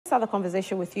start the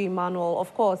conversation with you, Emmanuel.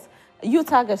 Of course,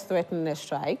 UTAG is threatening a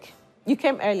strike. You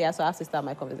came earlier, so I have to start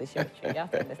my conversation with you. You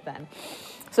have to understand.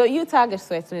 So UTAG is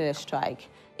threatening a strike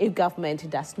if government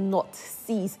does not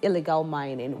cease illegal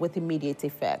mining with immediate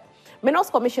effect. Minerals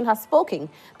Commission has spoken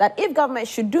that if government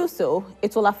should do so,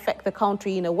 it will affect the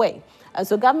country in a way. And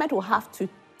so government will have to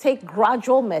take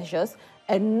gradual measures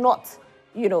and not,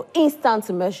 instant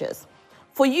measures.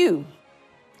 For you,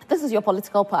 this is your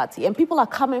political party, and people are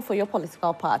coming for your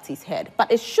political party's head.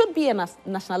 But it should be a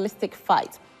nationalistic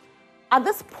fight. At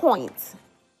this point,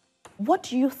 what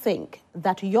do you think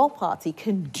that your party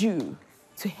can do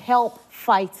to help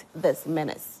fight this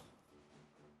menace?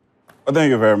 Well, thank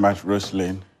you very much,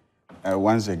 Roslyn.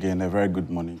 Once again, a very good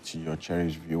morning to your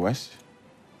cherished viewers.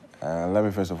 Let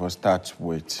me first of all start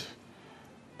with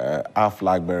our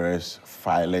flag bearer's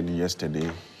filing yesterday.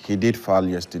 He did file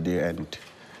yesterday, and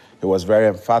he was very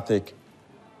emphatic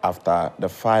after the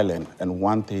filing. And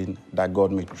one thing that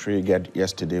got me triggered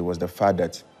yesterday was the fact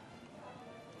that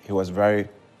he was very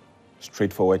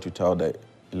straightforward to tell the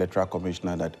Electoral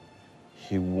Commissioner that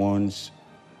he wants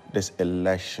this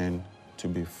election to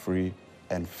be free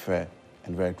and fair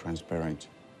and very transparent.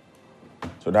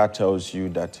 So that tells you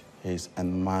that he's a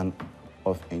man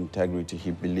of integrity.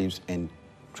 He believes in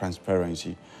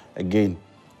transparency. Again,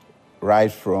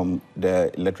 right from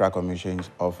the Electoral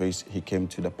Commission's office, he came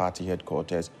to the party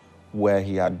headquarters where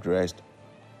he addressed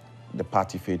the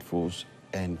party faithfuls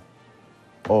and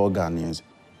all Ghanaians.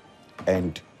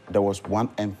 And there was one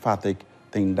emphatic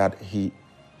thing that he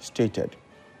stated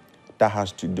that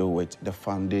has to do with the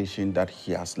foundation that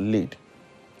he has laid.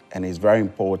 And it's very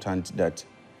important that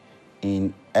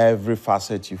in every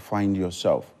facet you find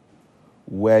yourself,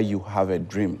 where you have a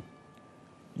dream,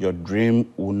 your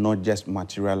dream will not just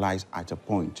materialize at a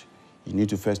point. You need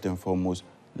to first and foremost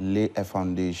lay a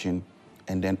foundation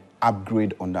and then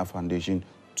upgrade on that foundation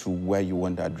to where you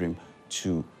want that dream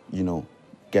to,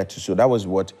 get to. So that was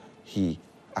what he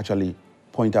actually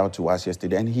pointed out to us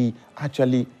yesterday. And he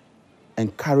actually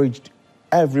encouraged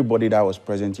everybody that was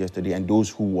present yesterday and those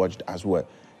who watched as well.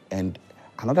 And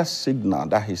another signal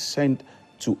that he sent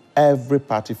to every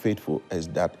party faithful is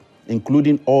that,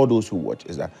 including all those who watch,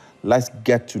 is that let's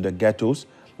get to the ghettos,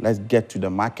 let's get to the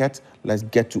market, let's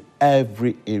get to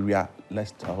every area,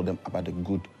 let's tell them about the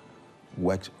good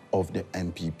works of the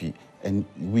MPP. And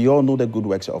we all know the good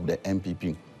works of the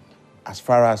MPP. As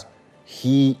far as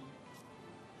he,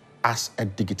 as a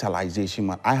digitalization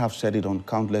man, I have said it on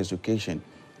countless occasions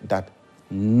that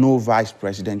no vice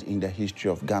president in the history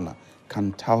of Ghana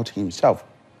can tout himself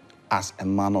as a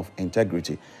man of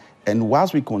integrity. And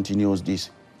whilst we continue this,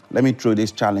 let me throw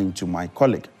this challenge to my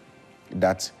colleague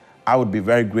that I would be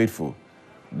very grateful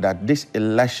that this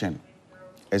election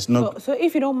is not... So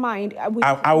if you don't mind,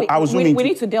 we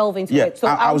need to delve into it. So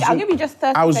I'll give you just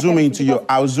 30 seconds.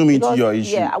 I'll zoom into your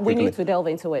issue. Yeah, we need to delve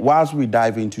into it. Whilst we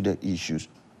dive into the issues,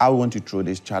 I want to throw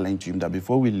this challenge to him that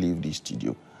before we leave the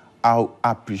studio, I'll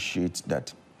appreciate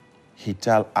that he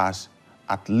tell us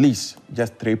at least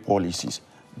just 3 policies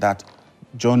that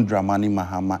John Dramani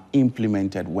Mahama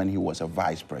implemented when he was a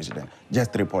vice president.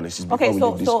 Just 3 policies. Okay,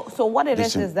 so what it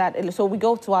is that, so we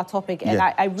go to our topic, and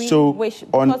I really wish...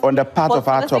 On the part of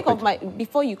our topic...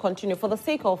 Before you continue, for the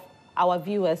sake of our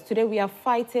viewers, today we are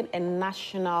fighting a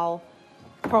national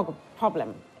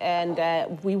problem. And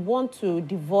we want to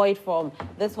devoid from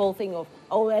this whole thing of,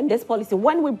 and this policy.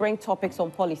 When we bring topics on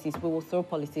policies, we will throw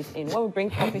policies in. When we bring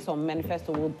topics on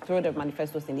manifesto, we'll throw the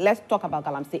manifestos in. Let's talk about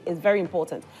galamsey. It's very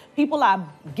important. People are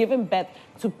giving birth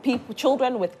to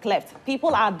children with clefts.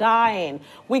 People are dying.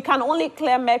 We can only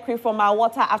clear mercury from our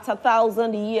water after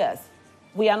 1,000 years.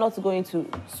 We are not going to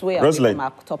sway away from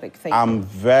our topic. Thank you. I'm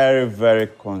very, very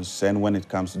concerned when it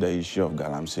comes to the issue of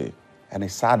galamsey. And it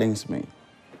saddens me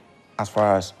as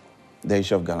far as the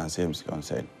issue of galamsey is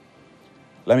concerned.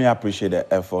 Let me appreciate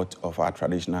the effort of our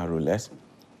traditional rulers.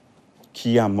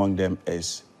 Key among them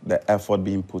is the effort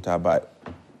being put out by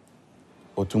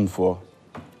Otumfuo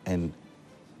and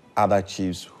other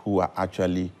chiefs who are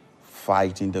actually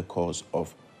fighting the cause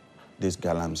of this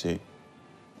galamsey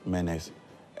menace.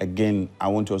 Again, I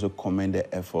want to also commend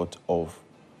the effort of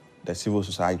the civil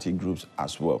society groups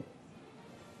as well.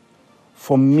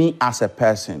 For me as a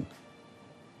person,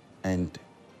 and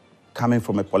coming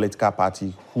from a political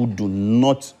party who do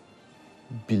not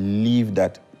believe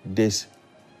that this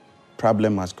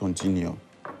problem must continue,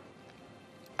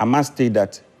 I must state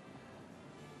that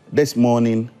this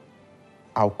morning,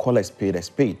 I'll call a spade a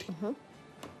spade. Mm-hmm.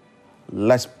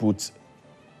 Let's put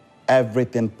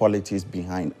everything politics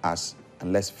behind us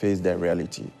and let's face the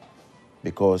reality,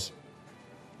 because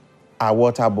our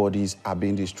water bodies are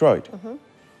being destroyed. Mm-hmm.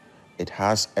 it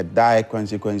has a dire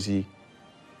consequence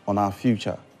on our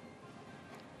future.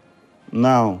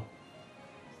 Now,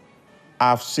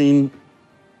 I've seen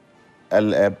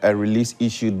a release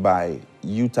issued by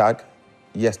UTAG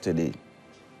yesterday.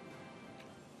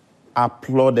 I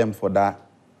applaud them for that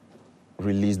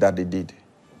release that they did.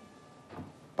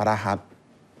 But I have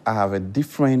a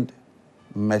different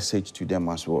message to them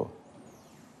as well.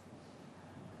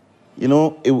 You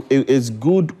know, it's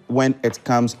good when it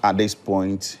comes at this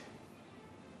point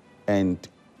and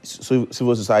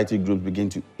civil society groups begin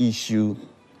to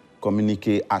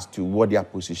communicate as to what their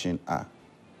position are.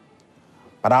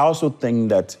 But I also think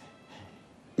that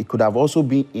it could have also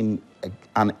been in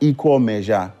an equal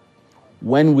measure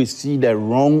when we see the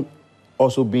wrong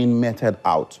also being meted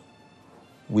out,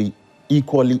 we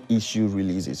equally issue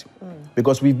releases.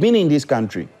 Because we've been in this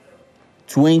country,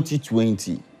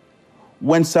 2020,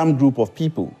 when some group of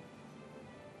people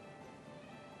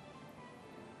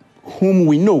whom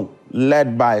we know,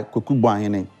 led by Koku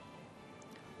Boahene,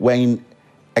 were in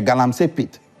a galamsey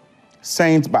pit,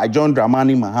 sent by John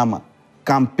Dramani Mahama,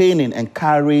 campaigning,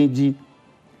 encouraging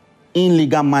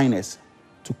illegal miners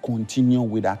to continue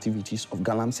with activities of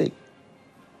galamsey.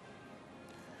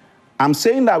 I'm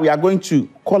saying that we are going to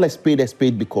call a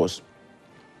spade because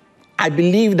I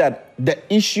believe that the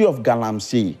issue of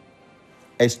galamsey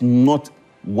is not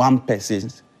one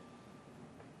person's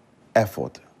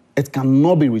effort. It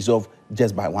cannot be resolved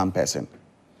just by one person.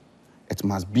 It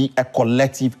must be a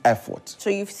collective effort. So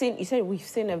you said we've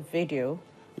seen a video.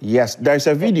 Yes, there is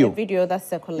a video. A video that's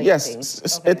circulating.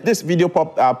 Yes, okay. This video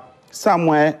popped up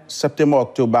somewhere September,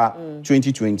 October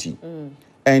 2020.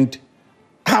 And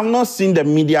I have not seen the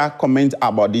media comment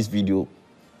about this video.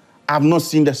 I have not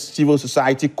seen the civil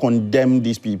society condemn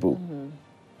these people.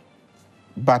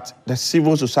 But the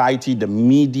civil society, the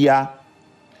media,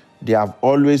 they have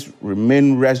always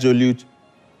remained resolute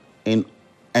in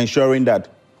ensuring that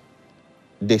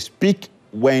they speak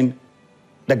when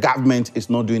the government is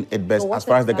not doing its best, so as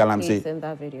far as the galamsey. In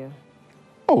that video?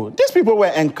 Oh, these people were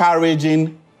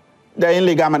encouraging the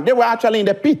illegal man. They were actually in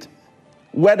the pit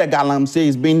where the galamsey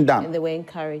is being done. And they were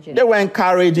encouraging. They were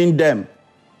encouraging them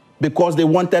because they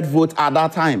wanted votes at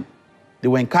that time. They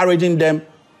were encouraging them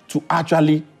to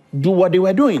actually do what they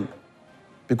were doing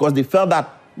because they felt that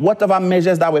whatever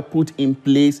measures that were put in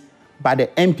place by the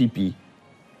MPP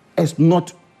is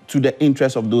not to the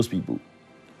interest of those people.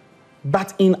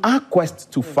 But in our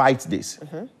quest to fight this,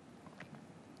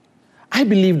 I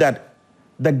believe that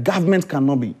the government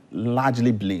cannot be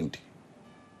largely blamed.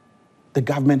 The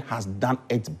government has done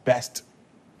its best.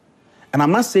 And I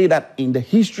must say that in the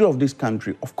history of this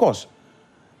country, of course,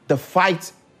 the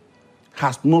fight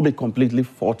has not been completely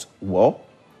fought well.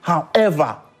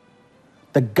 However,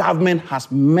 the government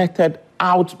has meted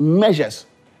out measures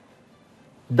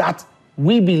that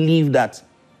we believe that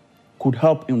could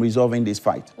help in resolving this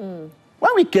fight.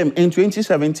 When we came in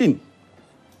 2017,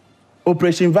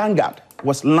 Operation Vanguard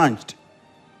was launched.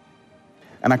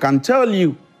 And I can tell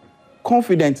you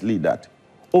confidently that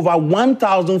over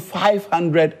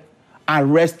 1,500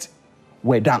 arrests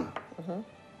were done.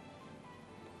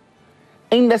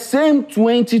 In the same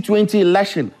 2020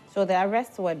 election. So the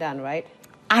arrests were done, right?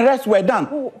 Arrests were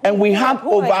done. And we had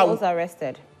over... Who were those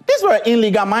arrested? These were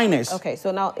illegal miners. Okay,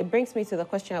 so now it brings me to the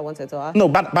question I wanted to ask. No,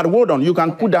 but hold on. You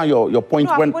can put down your point.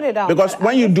 No, I'll put it down. Because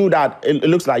when you do that, it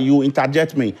looks like you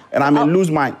interject me and I may lose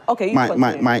my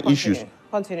issues.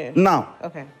 Continue. Now,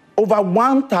 over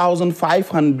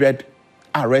 1,500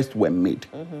 arrests were made.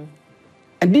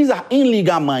 And these are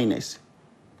illegal miners.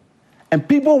 And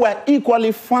people were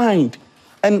equally fined.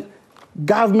 And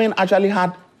government actually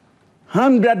had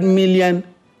 100 million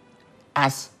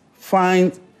as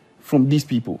fines from these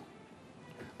people.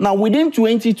 Now, within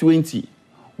 2020,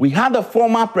 we had a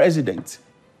former president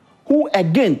who,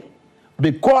 again,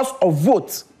 because of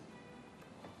votes,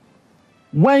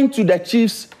 went to the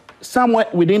chiefs somewhere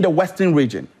within the Western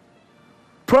region,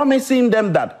 promising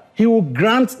them that he will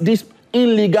grant these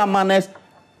illegal miners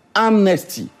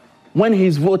amnesty when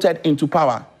he's voted into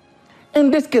power. In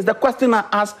this case, the question I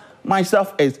ask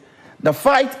myself is, the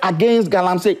fight against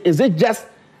galamsey, is it just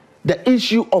the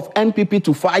issue of NPP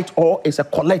to fight or is a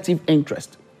collective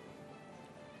interest?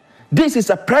 This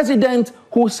is a president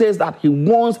who says that he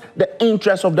wants the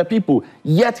interest of the people,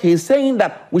 yet he's saying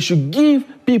that we should give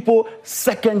people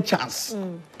second chance.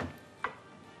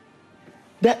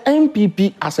 The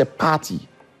NPP as a party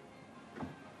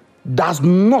does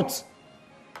not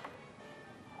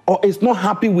or is not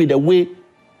happy with the way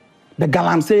the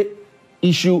galamsey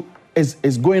issue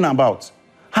is going about.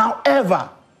 However,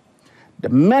 the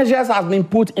measures have been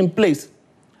put in place.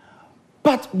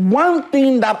 But one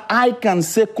thing that I can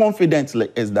say confidently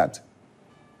is that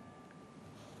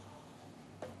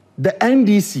the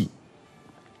NDC,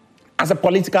 as a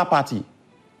political party,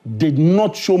 did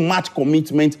not show much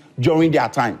commitment during their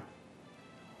time.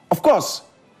 Of course,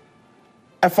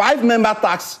 a five-member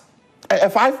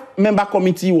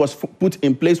committee was put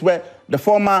in place where the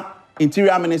former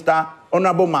Interior Minister,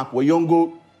 Honorable Mark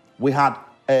Woyongo, we had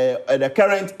the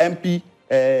current MP,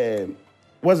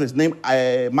 what's his name,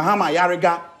 Mahama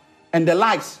Yariga, and the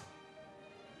likes.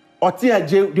 Otia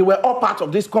J, they were all part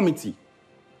of this committee.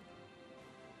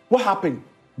 What happened?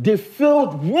 They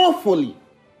failed woefully.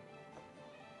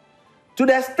 To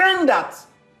the extent that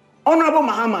Honorable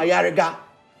Mahama Yariga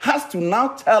has to now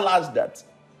tell us that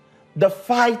the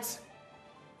fight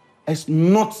is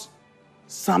not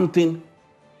something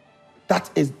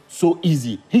that is so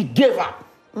easy. He gave up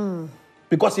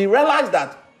because he realized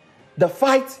that the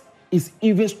fight is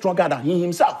even stronger than he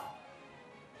himself.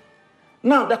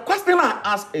 Now, the question I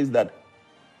ask is that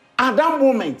at that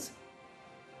moment,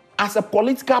 as a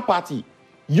political party,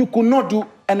 you could not do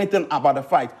anything about the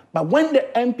fight. But when the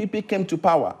MPP came to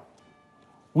power,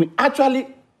 we actually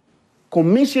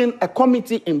commissioned a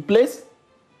committee in place,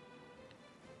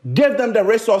 gave them the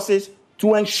resources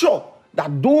to ensure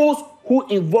that those who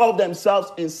involve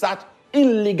themselves in such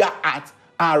illegal acts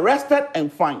are arrested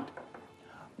and fined.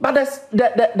 But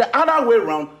the other way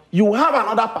around, you have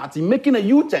another party making a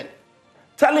U-turn,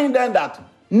 telling them that,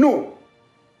 no,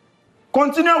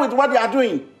 continue with what you are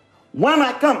doing. When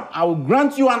I come, I will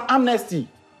grant you an amnesty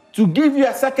to give you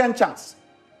a second chance.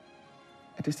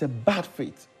 It is a bad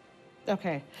faith.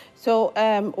 Okay. So,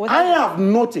 I have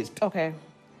noticed that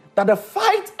the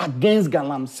fight against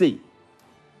galamsey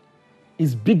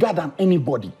is bigger than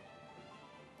anybody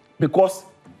because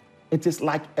it is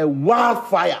like a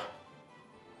wildfire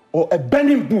or a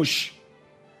burning bush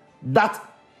that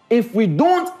if we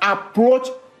don't approach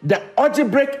the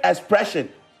algebraic expression,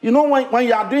 you know, when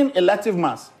you are doing elective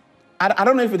maths, I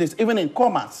don't know if it is even in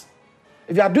commerce,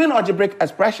 if you are doing algebraic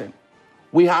expression,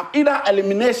 we have either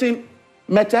elimination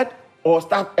method or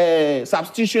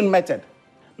substitution method.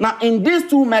 Now, in these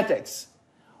two methods,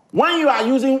 when you are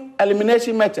using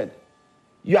elimination method,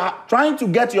 you are trying to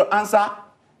get your answer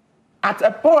at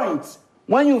a point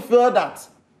when you feel that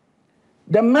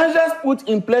the measures put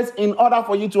in place in order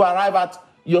for you to arrive at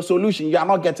your solution, you are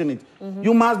not getting it.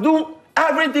 You must do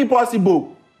everything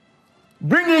possible.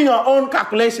 Bring in your own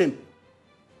calculation.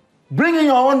 Bring in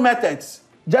your own methods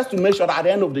just to make sure that at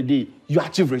the end of the day, you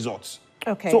achieve results.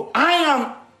 Okay. So I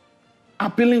am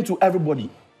appealing to everybody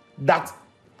that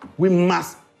we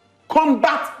must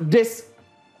combat this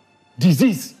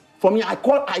disease. For me,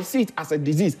 I see it as a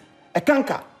disease, a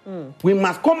canker. We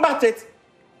must combat it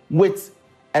with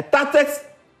a tactics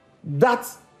that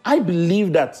I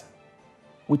believe that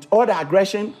with all the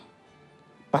aggression,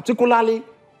 particularly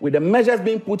with the measures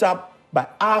being put up by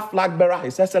our flag bearer,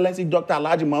 His Excellency Dr.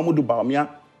 Alhaji Mahmoud Bawumia,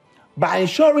 by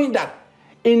ensuring that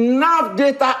enough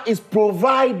data is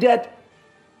provided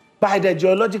by the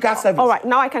Geological Service. All right,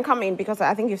 now I can come in because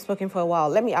I think you've spoken for a while.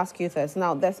 Let me ask you this.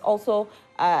 Now, there's also,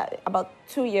 about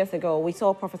 2 years ago, we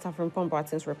saw Professor Frimpong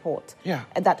Boateng's report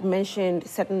that mentioned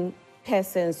certain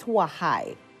persons who are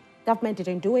high. Government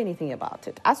didn't do anything about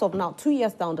it. As of now, 2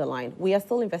 years down the line, we are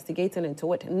still investigating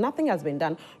into it. Nothing has been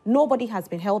done. Nobody has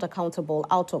been held accountable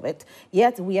out of it.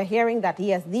 Yet we are hearing that,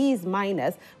 yes, these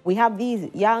miners, we have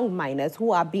these young miners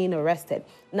who are being arrested.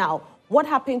 Now, what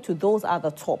happened to those at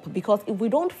the top? Because if we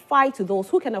don't fight to those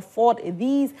who can afford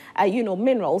these,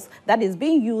 minerals that is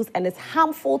being used and it's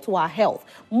harmful to our health,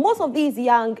 most of these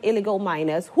young illegal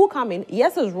miners who come in,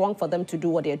 yes, it's wrong for them to do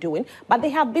what they're doing, but they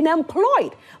have been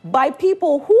employed by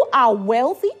people who are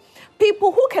wealthy,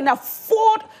 people who can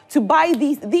afford to buy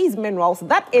these minerals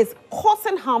that is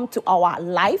causing harm to our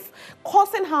life,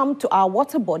 causing harm to our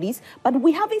water bodies, but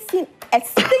we haven't seen a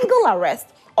single arrest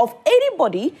of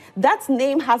anybody that's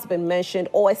name has been mentioned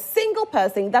or a single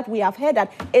person that we have heard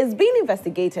that is being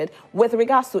investigated with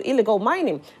regards to illegal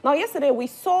mining. Now, yesterday we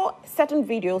saw certain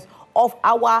videos of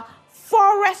our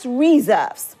forest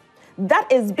reserves that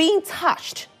is being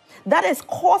touched, that is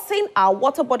causing our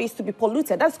water bodies to be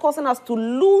polluted, that's causing us to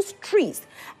lose trees.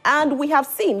 And we have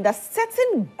seen that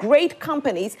certain great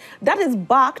companies that is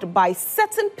backed by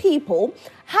certain people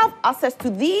have access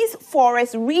to these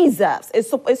forest reserves.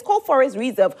 It's called forest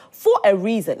reserve for a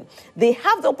reason. They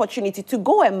have the opportunity to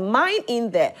go and mine in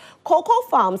there. Cocoa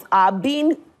farms are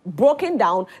being broken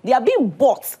down. They are being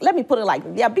bought. Let me put it like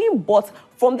that. They are being bought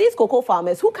from these cocoa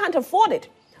farmers who can't afford it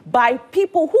by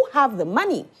people who have the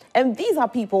money. And these are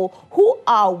people who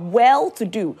are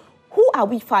well-to-do. Who are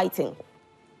we fighting?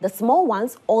 The small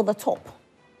ones or the top?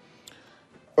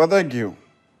 Well, thank you.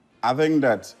 I think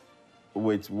that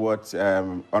with what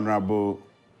Honorable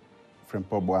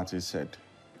Frimpong Boateng said,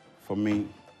 for me,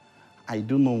 I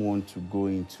do not want to go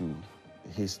into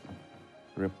his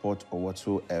report or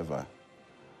whatsoever.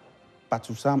 But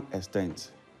to some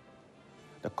extent,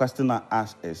 the question I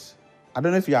ask is, I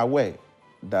don't know if you are aware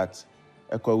that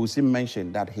Ekwewusi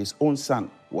mentioned that his own son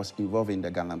was involved in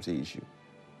the galamsey issue.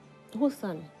 Whose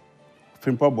son?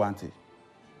 Frimpong Boakye.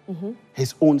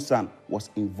 His own son was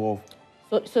involved.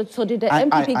 So did the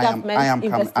MPP government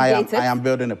investigate it? I am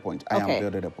building a point. I am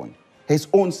building a point. His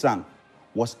own son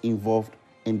was involved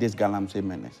in this galamsey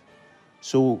menace.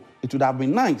 So it would have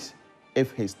been nice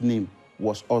if his name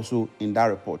was also in that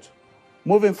report.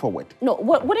 Moving forward. No,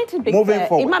 wouldn't it be fair?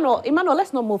 Emmanuel,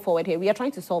 let's not move forward here. We are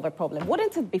trying to solve a problem.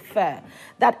 Wouldn't it be fair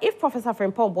that if Professor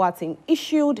Frimpong Boakye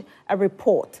issued a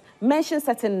report, mentioned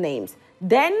certain names,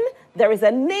 then there is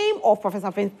a name of Professor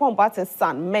Frimpong Boakye's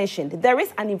son mentioned, there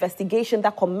is an investigation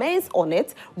that commences on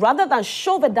it rather than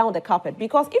shove it down the carpet?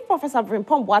 Because if Professor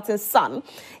Frimpong Boakye's son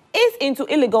is into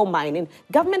illegal mining,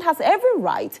 government has every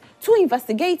right to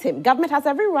investigate him. Government has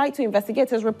every right to investigate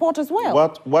his report as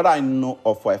well. What I know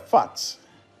of for a fact,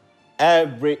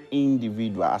 every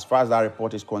individual, as far as that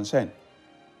report is concerned,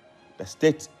 the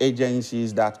state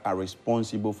agencies that are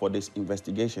responsible for this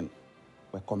investigation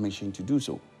were commissioned to do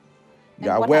so. You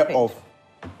are aware of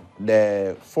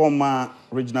the former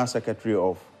regional secretary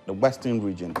of the Western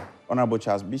region, Honorable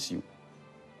Charles Bissiu.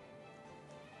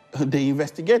 They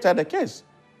investigated the case.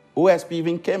 OSP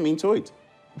even came into it.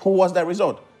 What was the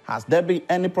result? Has there been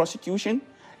any prosecution?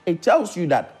 It tells you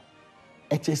that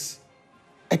it is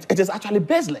actually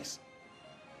baseless.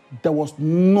 There was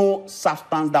no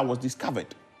substance that was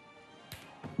discovered.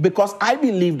 Because I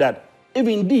believe that if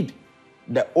indeed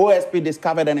the OSP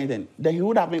discovered anything, then he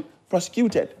would have been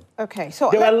prosecuted. Okay, so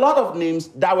there were a lot of names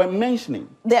that were mentioning.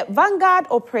 The Vanguard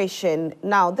operation,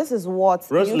 now this is what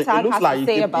UTAG has to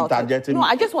say about it. No,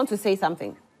 I just want to say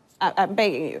something. I'm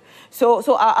begging you. So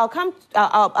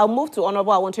I'll move to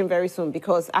Honorable Awontim very soon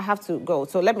because I have to go.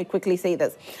 So let me quickly say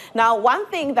this. Now, one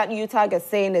thing that UTAG is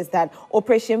saying is that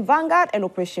Operation Vanguard and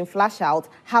Operation Flashout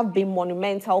have been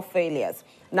monumental failures.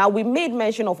 Now, we made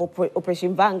mention of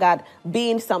Operation Vanguard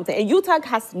being something, and UTAG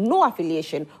has no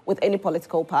affiliation with any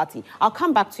political party. I'll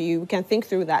come back to you. We can think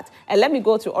through that. And let me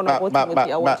go to Honorable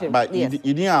Timothy. But yes.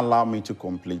 You didn't allow me to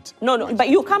complete. No, but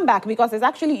you come back because it's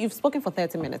actually, you've spoken for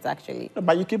 30 minutes, actually. No,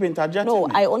 but you keep interjecting No,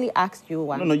 me. I only asked you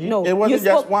once. No, it wasn't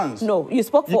just once. No, you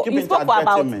spoke for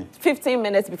about 15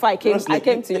 minutes before I came to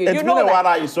you. It's you know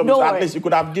that. So at least you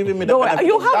could have given me the benefit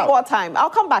You of the have doubt. more time. I'll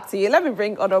come back to you. Let me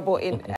bring Honorable in.